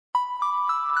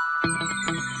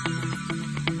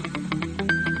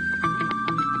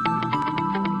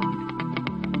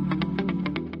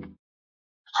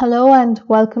Hello and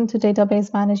welcome to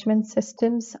Database Management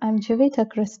Systems. I'm Jivita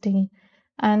Christie,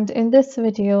 and in this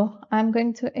video, I'm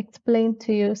going to explain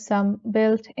to you some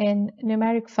built-in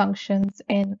numeric functions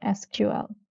in SQL.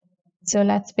 So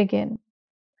let's begin.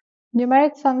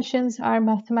 Numeric functions are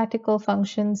mathematical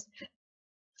functions,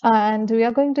 and we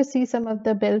are going to see some of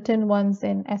the built-in ones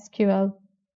in SQL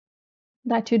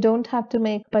that you don't have to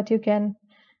make, but you can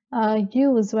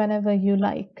use whenever you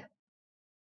like.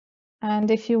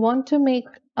 And if you want to make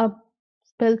a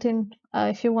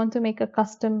if you want to make a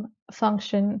custom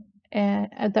function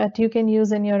that you can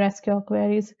use in your SQL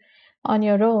queries on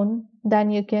your own,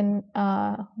 then you can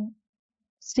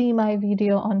see my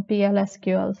video on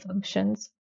PL/SQL functions,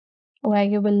 where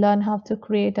you will learn how to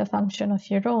create a function of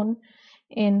your own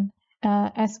in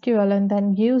SQL and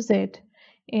then use it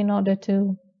in order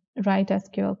to write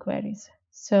SQL queries.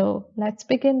 So let's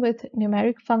begin with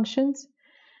numeric functions.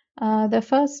 The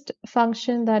first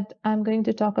function that I'm going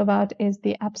to talk about is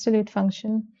the absolute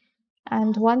function.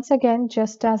 And once again,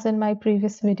 just as in my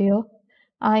previous video,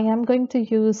 I am going to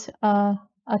use a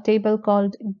table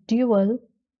called dual,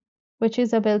 which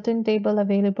is a built-in table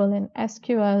available in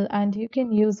SQL, and you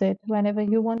can use it whenever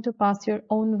you want to pass your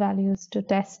own values to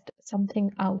test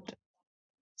something out.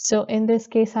 So in this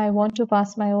case, I want to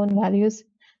pass my own values.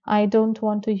 I don't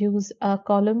want to use a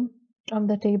column from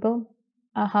the table.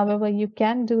 However, you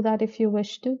can do that if you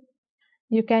wish to.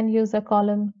 You can use a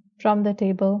column from the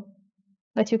table,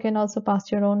 but you can also pass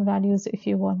your own values if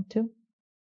you want to.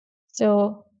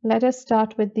 So let us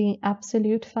start with the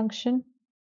absolute function.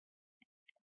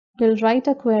 We'll write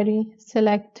a query,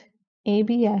 select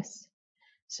ABS.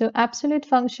 So absolute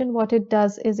function, what it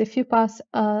does is if you pass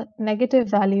a negative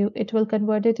value, it will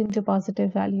convert it into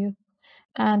positive value.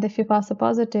 And if you pass a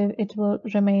positive, it will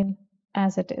remain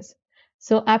as it is.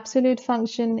 So absolute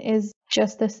function is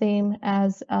just the same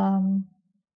as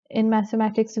in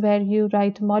mathematics, where you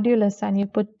write modulus and you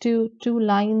put two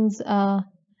lines, one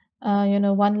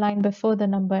line before the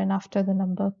number and after the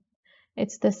number.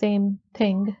 It's the same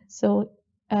thing. So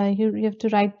you have to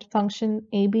write function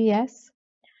ABS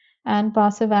and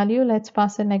pass a value. Let's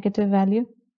pass a negative value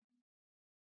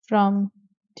from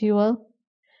dual.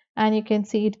 And you can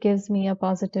see it gives me a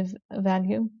positive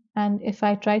value. And if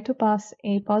I try to pass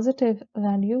a positive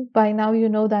value, by now you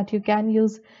know that you can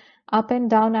use up and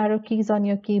down arrow keys on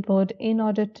your keyboard in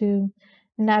order to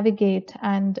navigate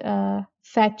and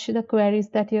fetch the queries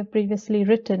that you have previously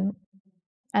written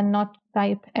and not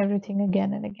type everything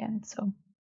again and again. So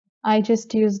I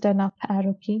just used an up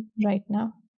arrow key right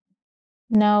now.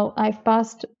 Now I've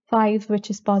passed 5, which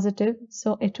is positive,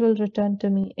 so it will return to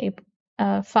me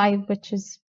a 5, which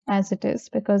is as it is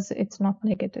because it's not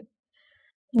negative.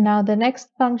 Now the next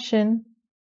function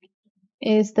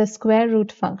is the square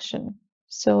root function.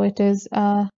 So it is,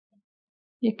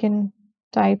 you can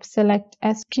type select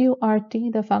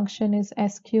sqrt, the function is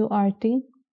sqrt,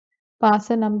 pass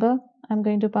a number. I'm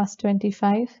going to pass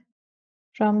 25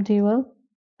 from dual,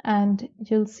 and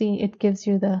you'll see it gives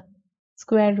you the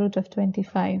square root of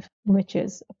 25, which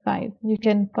is 5. You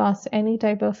can pass any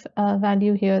type of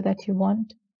value here that you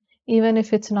want, even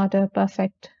if it's not a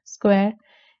perfect square.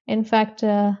 In fact,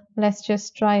 let's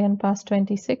just try and pass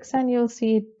 26, and you'll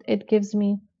see it gives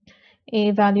me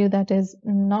a value that is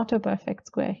not a perfect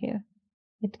square here.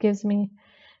 It gives me,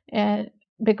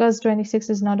 because 26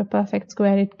 is not a perfect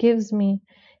square, it gives me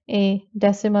a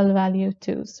decimal value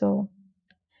too. So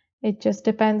it just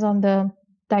depends on the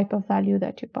type of value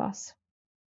that you pass.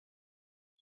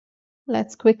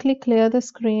 Let's quickly clear the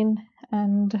screen,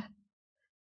 and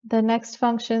the next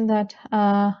function that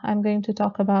I'm going to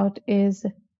talk about is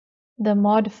the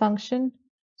mod function.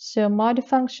 So mod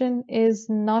function is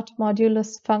not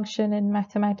modulus function in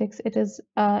mathematics. It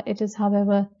is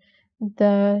however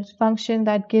the function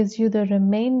that gives you the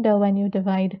remainder when you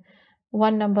divide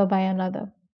one number by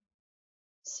another.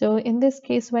 So in this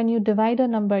case, when you divide a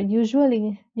number,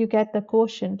 usually you get the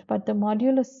quotient, but the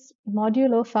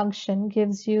modulo function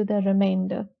gives you the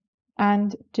remainder.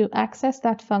 And to access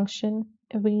that function,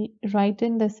 we write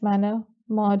in this manner: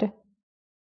 mod.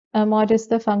 Mod is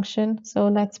the function, so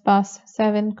let's pass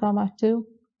 7, 2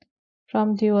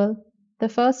 from dual. The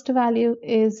first value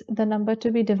is the number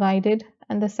to be divided,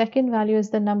 and the second value is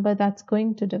the number that's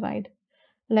going to divide.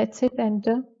 Let's hit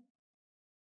enter,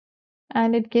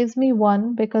 and it gives me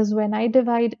 1 because when I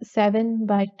divide 7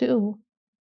 by 2,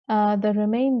 the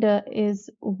remainder is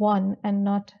 1 and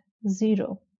not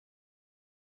 0.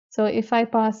 So if I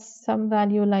pass some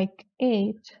value like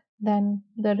 8, then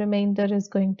the remainder is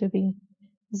going to be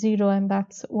 0, and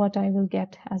that's what I will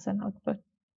get as an output.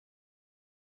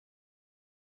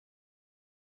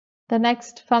 The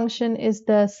next function is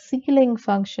the ceiling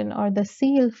function or the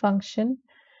ceil function.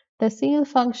 The ceil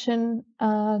function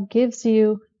gives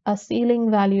you a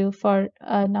ceiling value for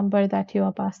a number that you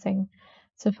are passing.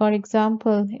 So for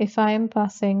example, if I am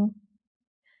passing,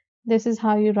 this is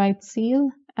how you write ceil,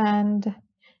 and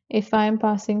if I am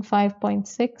passing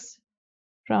 5.6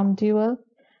 from dual,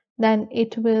 then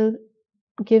it will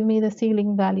give me the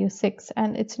ceiling value 6.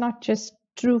 And it's not just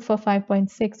true for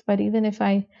 5.6, but even if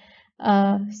I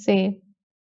say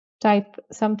type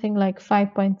something like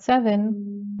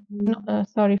 5.7,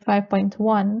 sorry,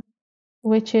 5.1,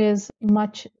 which is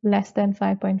much less than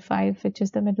 5.5, which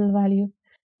is the middle value,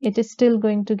 it is still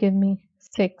going to give me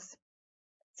 6.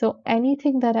 So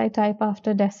anything that I type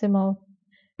after decimal,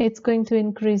 it's going to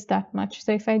increase that much.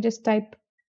 So if I just type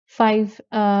 5,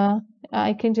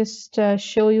 I can just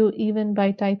show you even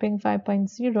by typing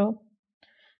 5.0,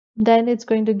 then it's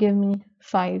going to give me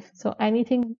 5. So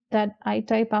anything that I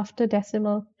type after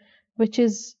decimal, which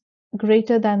is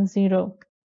greater than 0,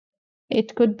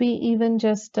 it could be even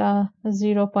just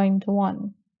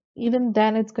 0.1. Even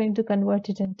then, it's going to convert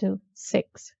it into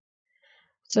 6.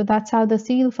 So that's how the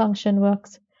ceil function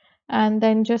works. And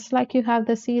then just like you have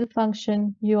the ceil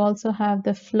function, you also have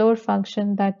the floor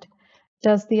function that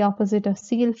does the opposite of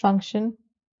ceil function.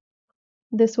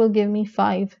 This will give me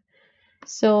 5.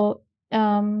 So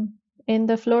in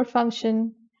the floor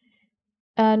function,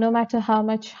 no matter how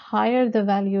much higher the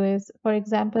value is, for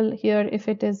example, here if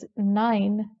it is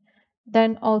 9,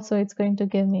 then also it's going to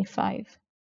give me 5.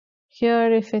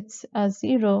 Here if it's a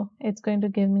 0, it's going to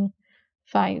give me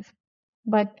 5.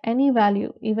 But any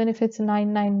value, even if it's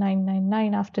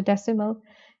 99999 after decimal,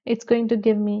 it's going to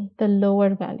give me the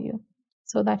lower value.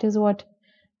 So that is what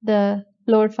the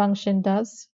floor function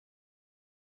does.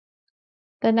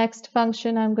 The next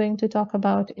function I'm going to talk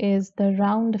about is the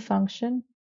round function.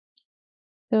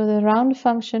 So the round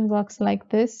function works like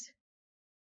this.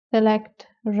 Select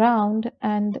round,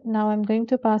 and now I'm going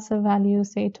to pass a value,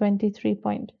 say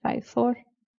 23.54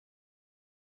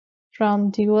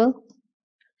 from dual.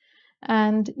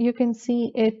 And you can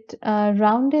see it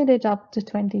rounded it up to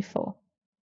 24.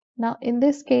 Now in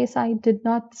this case, I did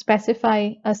not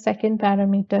specify a second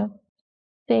parameter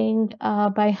saying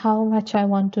by how much I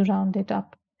want to round it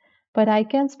up, but I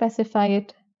can specify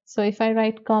it. So if I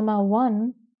write comma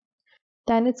 1,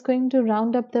 then it's going to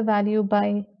round up the value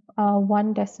by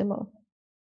 1 decimal.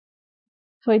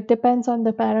 So it depends on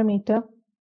the parameter.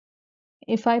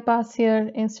 If I pass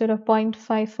here instead of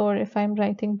 0.54, if I'm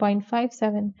writing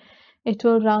 0.57, it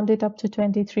will round it up to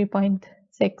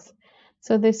 23.6.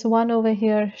 So this 1 over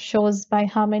here shows by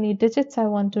how many digits I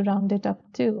want to round it up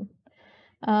to.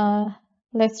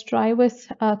 Let's try with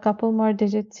a couple more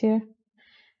digits here.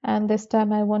 And this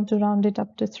time I want to round it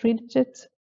up to 3 digits.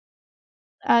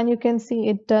 And you can see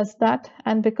it does that.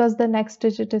 And because the next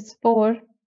digit is 4,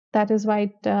 that is why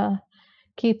it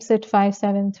keeps it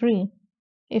 573.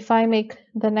 If I make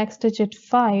the next digit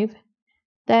 5,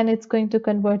 then it's going to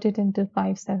convert it into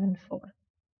 574.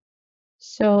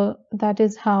 So that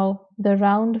is how the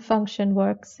round function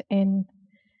works in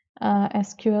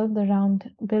SQL, the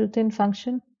round built-in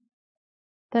function.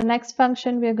 The next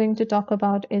function we are going to talk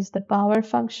about is the power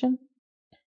function.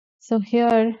 So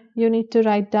here you need to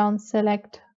write down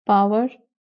select power,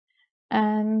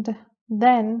 and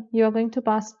then you are going to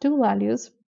pass 2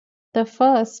 values. The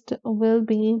first will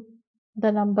be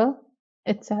the number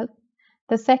itself.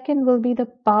 The second will be the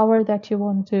power that you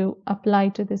want to apply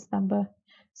to this number.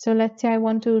 So let's say I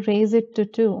want to raise it to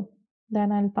 2,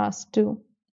 then I'll pass 2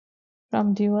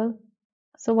 from dual.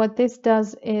 So what this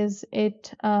does is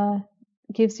it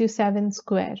gives you 7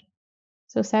 square.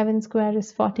 So 7 square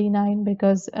is 49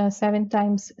 because 7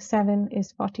 times 7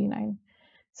 is 49.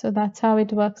 So that's how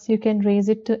it works. You can raise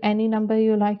it to any number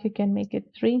you like. You can make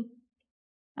it 3,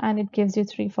 and it gives you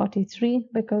 343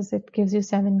 because it gives you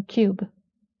 7 cube.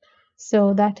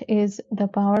 So that is the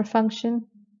power function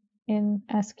in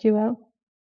SQL.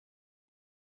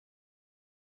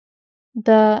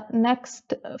 The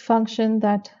next function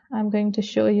that I'm going to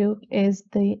show you is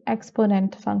the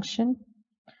exponent function.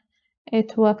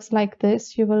 It works like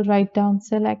this. You will write down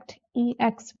select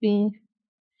exp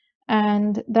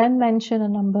and then mention a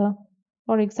number,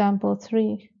 for example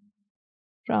 3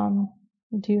 from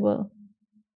dual.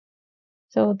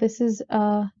 So this is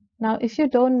now if you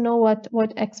don't know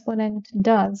what exponent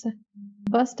does,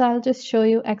 first I'll just show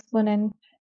you exponent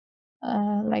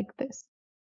like this.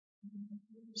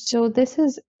 So this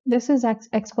is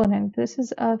exponent. This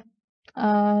is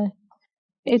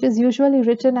it is usually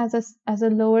written as a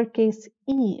lowercase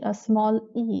e, a small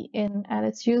e, and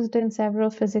it's used in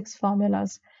several physics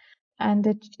formulas, and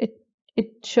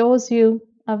it shows you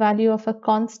a value of a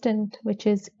constant, which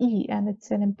is E, and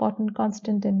it's an important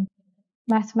constant in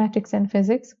mathematics and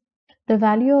physics. The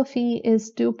value of E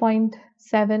is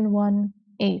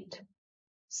 2.718.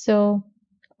 So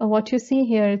what you see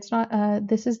here, it's not,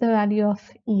 this is the value of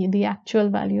E, the actual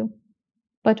value.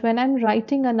 But when I'm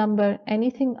writing a number,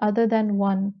 anything other than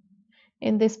 1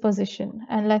 in this position,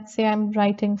 and let's say I'm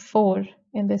writing 4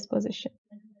 in this position,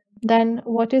 then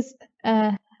what is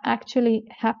actually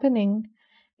happening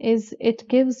is it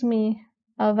gives me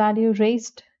a value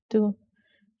raised to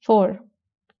 4.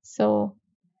 So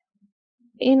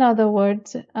in other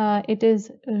words, it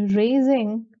is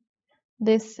raising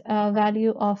this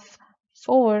value of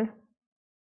 4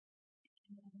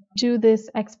 to this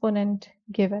exponent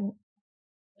given,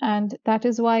 and that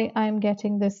is why I'm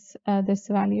getting this this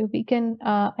value.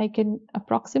 I can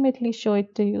approximately show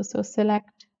it to you. So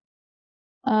select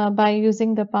by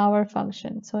using the power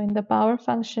function. So in the power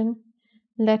function,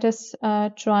 let us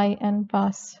try and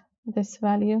pass this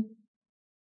value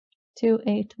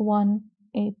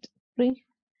 28183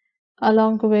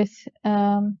 along with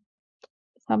some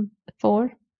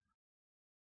 4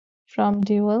 from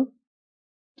dual,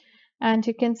 and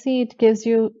you can see it gives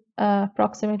you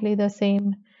approximately the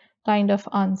same kind of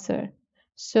answer.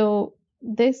 So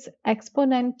this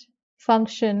exponent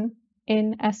function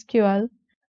in SQL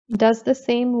does the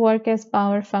same work as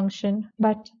power function,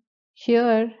 but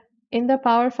here in the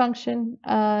power function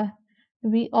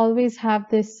we always have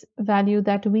this value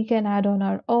that we can add on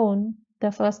our own,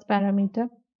 the first parameter.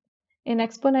 In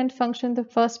exponent function, the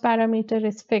first parameter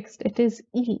is fixed. It is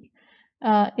E.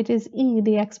 It is E,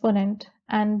 the exponent,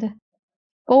 and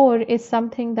 4 is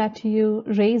something that you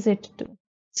raise it to.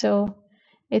 So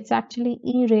it's actually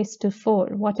E raised to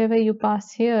 4. Whatever you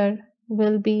pass here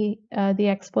will be the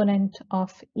exponent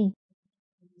of E.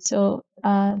 So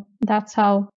that's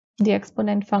how the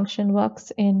exponent function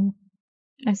works in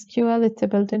SQL. It's a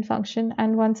built-in function.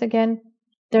 And once again,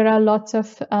 there are lots of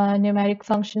numeric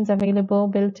functions available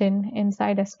built-in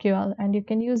inside SQL, and you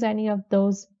can use any of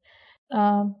those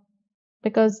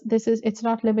because it's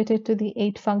not limited to the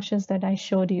 8 functions that I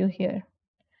showed you here.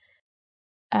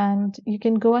 And you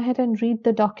can go ahead and read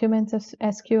the documents of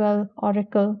SQL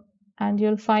Oracle, and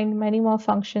you'll find many more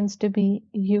functions to be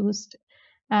used.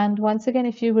 And once again,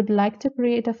 if you would like to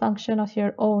create a function of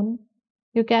your own,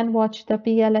 you can watch the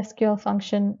PL/SQL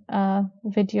function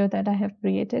video that I have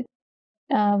created,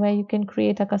 where you can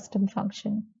create a custom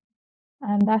function.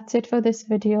 And that's it for this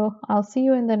video. I'll see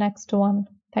you in the next one.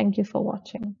 Thank you for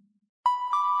watching.